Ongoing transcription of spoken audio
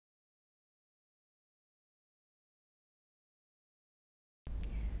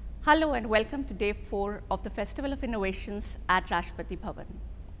Hello and welcome to day 4 of the Festival of Innovations at Rashtrapati Bhavan.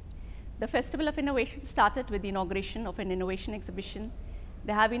 The Festival of Innovation started with the inauguration of an innovation exhibition.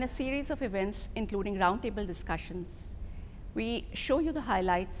 There have been a series of events including roundtable discussions. We show you the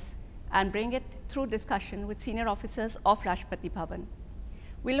highlights and bring it through discussion with senior officers of Rashtrapati Bhavan.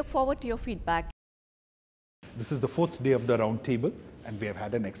 We look forward to your feedback. This is the 4th day of the roundtable, and we have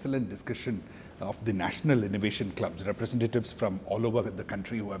had an excellent discussion of the National Innovation Clubs, representatives from all over the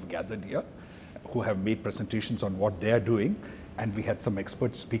country who have gathered here, who have made presentations on what they are doing, and we had some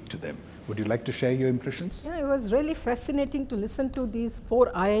experts speak to them. Would you like to share your impressions? Yeah, it was really fascinating to listen to these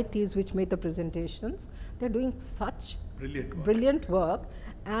 4 IITs which made the presentations. They're doing such brilliant work,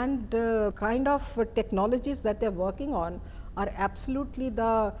 and kind of technologies that they're working on are absolutely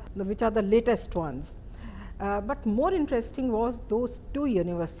which are the latest ones. But more interesting was those 2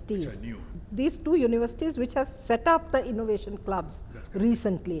 universities. Which are new. These 2 universities which have set up the innovation clubs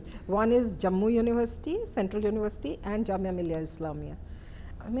recently. One is Jammu University, Central University, and Jamia Millia Islamia.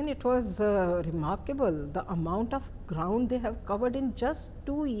 I mean, it was remarkable the amount of ground they have covered in just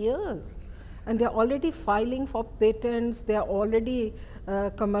 2 years. And they are already filing for patents, they are already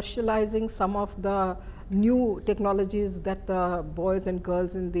commercializing some of the new technologies that the boys and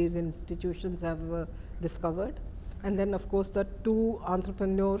girls in these institutions have discovered. And then of course the 2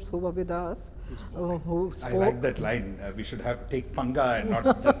 entrepreneurs who were with us who spoke. I like that line, we should take panga and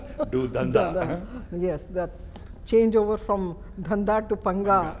not just do dhanda. Yes, that changeover from dhanda to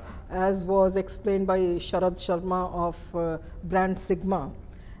panga, as was explained by Sharad Sharma of brand Sigma.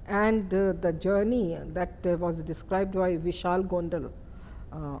 And the journey that was described by Vishal Gondal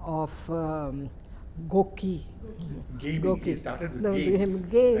of Goki. Gaming. He started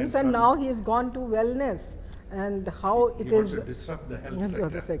with games and now he has gone to wellness, and how it is to disrupt the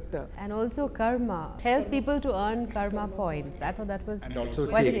health sector. And also karma, help people to earn karma points. I thought that was and also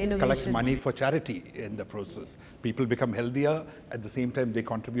quite an innovation. Collect money for charity in the process. People become healthier, at the same time they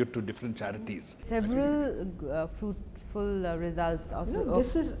contribute to different charities. Several fruitful results also.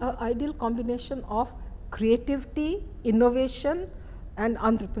 This is an ideal combination of creativity, innovation and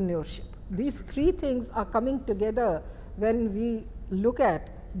entrepreneurship. These 3 things are coming together when we look at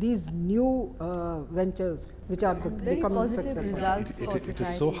these new ventures which are becoming successful. It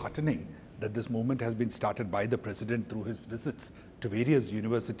is so heartening that this movement has been started by the President through his visits to various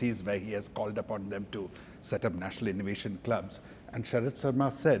universities where he has called upon them to set up national innovation clubs. And Sharad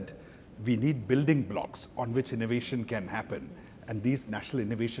Sharma said, we need building blocks on which innovation can happen. And these national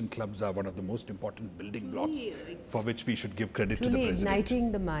innovation clubs are one of the most important building blocks for which we should give credit to the President.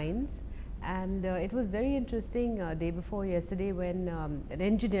 Igniting the minds. And it was very interesting day before yesterday when an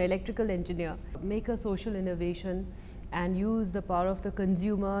engineer, electrical engineer, make a social innovation and use the power of the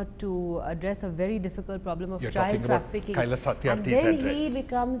consumer to address a very difficult problem of child trafficking. And then he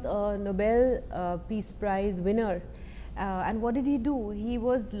becomes a Nobel Peace Prize winner. And what did he do? He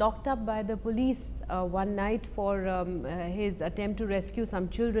was locked up by the police one night for his attempt to rescue some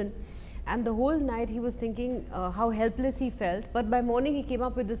children. And the whole night he was thinking how helpless he felt, but by morning he came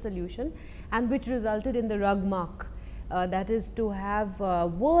up with the solution, and which resulted in the rug mark. That is to have a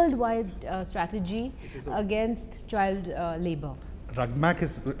worldwide strategy against child labor. Rugmark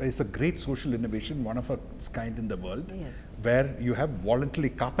is a great social innovation, one of its kind in the world, where you have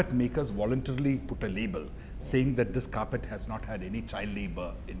carpet makers voluntarily put a label saying that this carpet has not had any child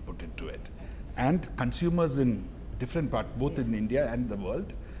labor input into it. And consumers in different parts, both in India and the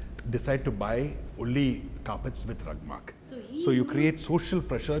world, decide to buy only carpets with rugmark. So you create social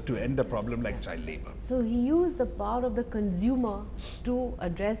pressure to end a problem like child labor. So he used the power of the consumer to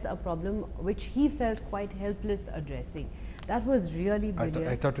address a problem which he felt quite helpless addressing. That was really brilliant.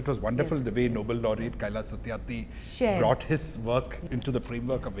 I thought it was wonderful the way Nobel laureate Kailash Satyarthi brought his work into the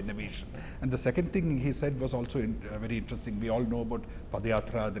framework of innovation. And the second thing he said was also very interesting. We all know about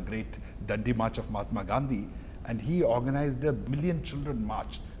Padayatra, the great Dandi March of Mahatma Gandhi, and he organized a million children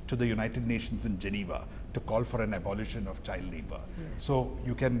march to the United Nations in Geneva to call for an abolition of child labor. So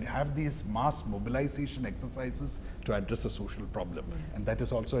you can have these mass mobilization exercises to address a social problem, and that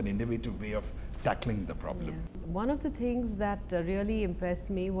is also an innovative way of tackling the problem. One of the things that really impressed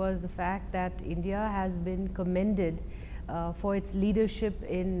me was the fact that India has been commended for its leadership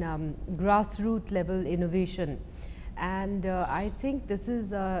in grassroots level innovation. And I think this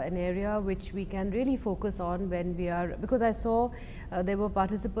is an area which we can really focus on when we are, because I saw there were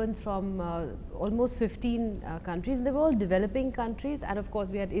participants from almost 15 countries. They were all developing countries, and of course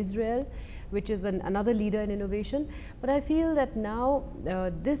we had Israel, which is another leader in innovation. But I feel that now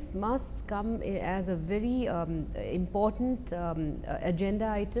this must come as a very important agenda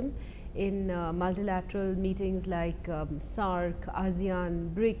item in multilateral meetings like SAARC,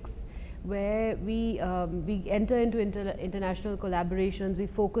 ASEAN, BRICS, where we enter into international collaborations. We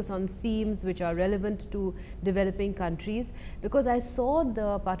focus on themes which are relevant to developing countries, because I saw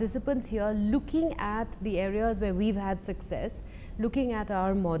the participants here looking at the areas where we've had success, looking at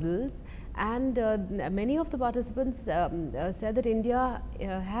our models, and many of the participants said that India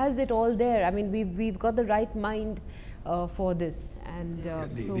has it all there. I mean, we've got the right mind for this. And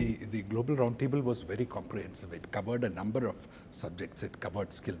the Global Roundtable was very comprehensive. It covered a number of subjects. It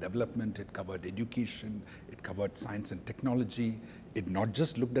covered skill development, it covered education, it covered science and technology. It not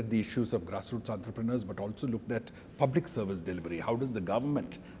just looked at the issues of grassroots entrepreneurs, but also looked at public service delivery. How does the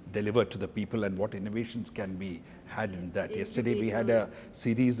government deliver to the people, and what innovations can be had in that? Yesterday we had a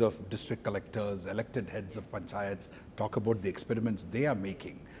series of district collectors, elected heads of panchayats talk about the experiments they are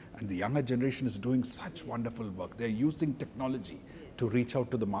making. And the younger generation is doing such wonderful work. They're using technology to reach out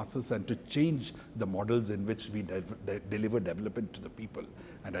to the masses and to change the models in which we deliver development to the people.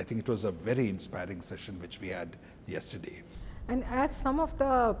 And I think it was a very inspiring session which we had yesterday. And as some of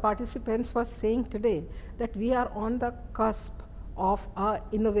the participants were saying today, that we are on the cusp of our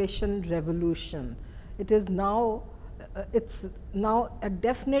innovation revolution. It's now a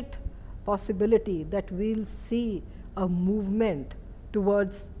definite possibility that we'll see a movement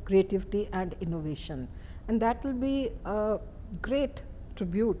towards creativity and innovation. And that will be a great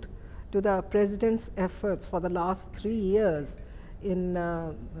tribute to the President's efforts for the last 3 years in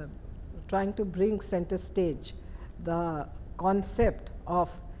trying to bring center stage the concept of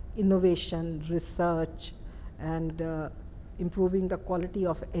innovation, research, and improving the quality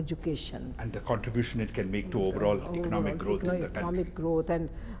of education. And the contribution it can make to overall economic growth in the country. Economic growth, and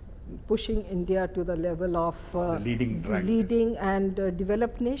pushing India to the level of leading and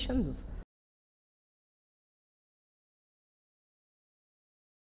developed nations.